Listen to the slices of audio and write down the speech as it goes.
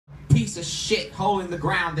piece of shit hole in the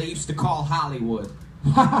ground they used to call Hollywood.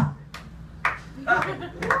 Ladies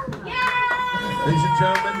and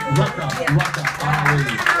gentlemen, Rucka Rucka.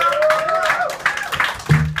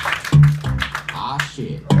 Ah,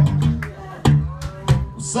 shit.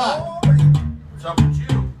 What's up? What's up with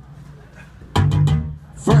you?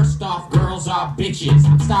 First off, girls are bitches.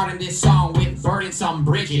 I'm starting this song with burning some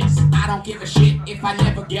bridges. I don't give a shit if I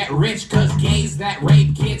never get rich, cause gays that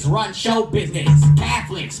rape kids run show business.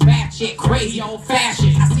 Catholics, batshit, crazy old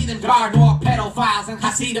fashioned. I see them guard more pedophiles and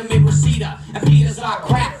I see them in Reseda. And Peters are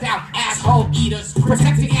cracked out asshole eaters,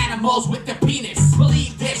 protecting animals with their penis.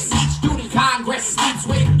 Believe this, each student Congress sleeps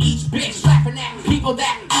with each bitch, laughing at people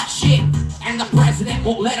that eat shit. And the president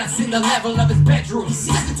won't let us in the level of his bedroom. He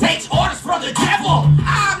seems to take orders from the devil.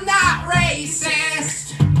 I'm not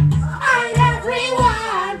racist. I'm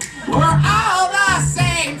everyone. We're all the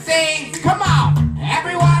same thing. Come on,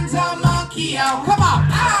 everyone's a monkey. Oh, come on.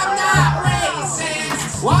 I'm not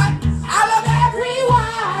racist. What? I love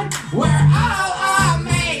everyone. We're all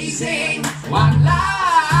amazing. One love.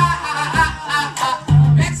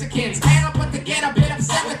 Mexicans can't help but to get a bit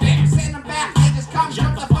upset with them. Send them back. They just come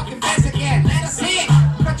jump the fucking fence again. Let us see it.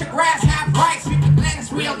 Cut your grass half rice. Sweep the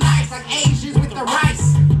lettuce real nice like Asians with the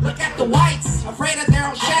rice. Look at the whites, afraid of their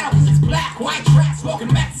own shadow, cause it's black, white trash, smoking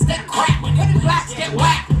back step crack. When good blacks get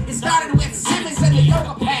whacked, it started with Simmons and the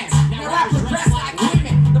yoga pants. Now rappers dress like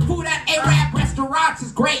women. The food at Arab restaurants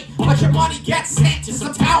is great, but your money gets sent to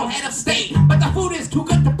some town head of state. But the food is too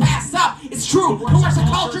good to pass up. It's true, the worse the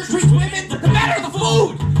culture treats women, the better the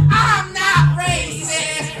food. I'm not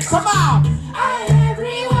racist. Come on. I'm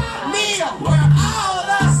everyone. Neil, we're all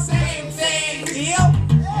the same thing. Neil,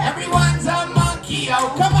 everyone's a monkey. Oh,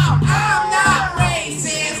 come on. I'm not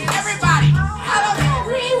racist. Everybody, I love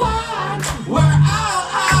everyone. We're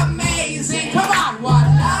all amazing. Come on, what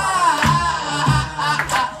love.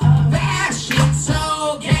 That shit's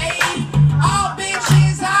so gay. All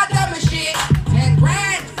bitches are dumb as shit. 10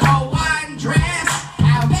 grand for one dress.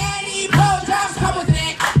 How many blowjobs come with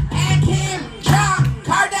it? And Kim Jong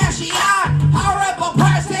Kardashian, horrible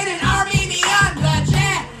person in Armenian. The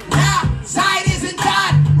genocide isn't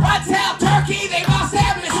done. Run tell Turkey they must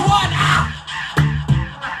have this one.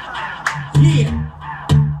 Yeah.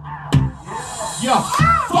 Yo,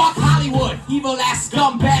 fuck Hollywood, evil ass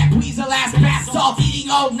scumbag, weasel ass bath eating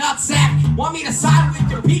old nutsack. Want me to side with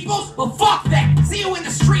your peoples? Well, fuck that. See you in the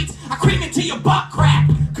streets, I cream into your butt crack.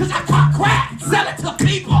 Cause I cut crack, sell it to the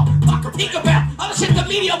people. Fuck a peekaboo, other shit the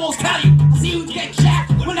media won't tell you. I see you get jacked,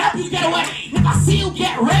 will help you get away. If I see you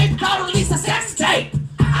get raped, I'll release a sex tape.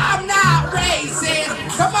 I'm not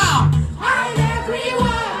racist, come on. I'm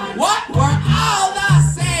everyone. What? We're all the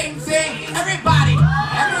same thing. Everybody,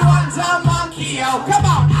 everyone's a monkey. Oh, come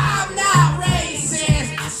on. I'm not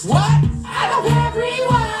racist. What? I love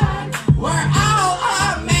everyone. We're all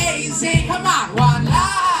amazing. Come on, one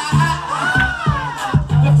love.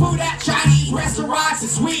 The food at Chinese restaurants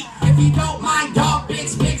is sweet. If you don't mind dog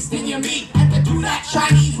bits mixed in your meat. And the food at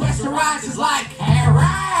Chinese restaurants is like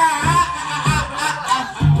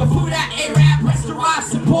the food at Arab restaurants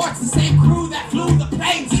supports the same crew that flew the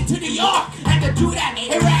planes into New York. And the dude at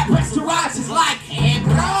Arab restaurants is like,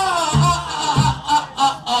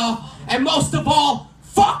 and most of all,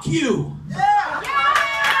 fuck you.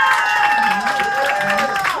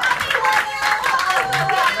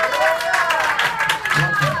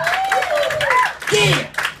 Yeah.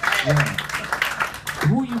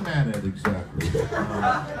 Who are you mad at exactly?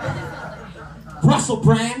 Russell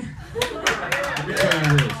Brand. Let me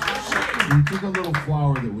tell you this. We took a little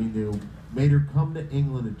flower that we knew, made her come to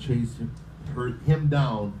England and chase him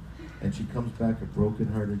down, and she comes back a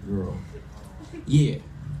broken-hearted girl. Yeah.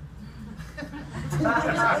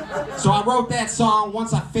 So I wrote that song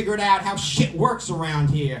once I figured out how shit works around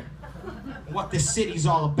here. What this city's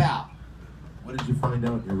all about. What did you find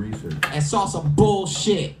out in your research? I saw some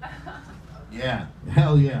bullshit. Yeah,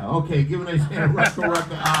 hell yeah. Okay, give a nice hand to Rucka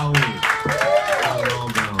Rucka Ali. Got it all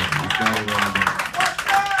down. Got it all down.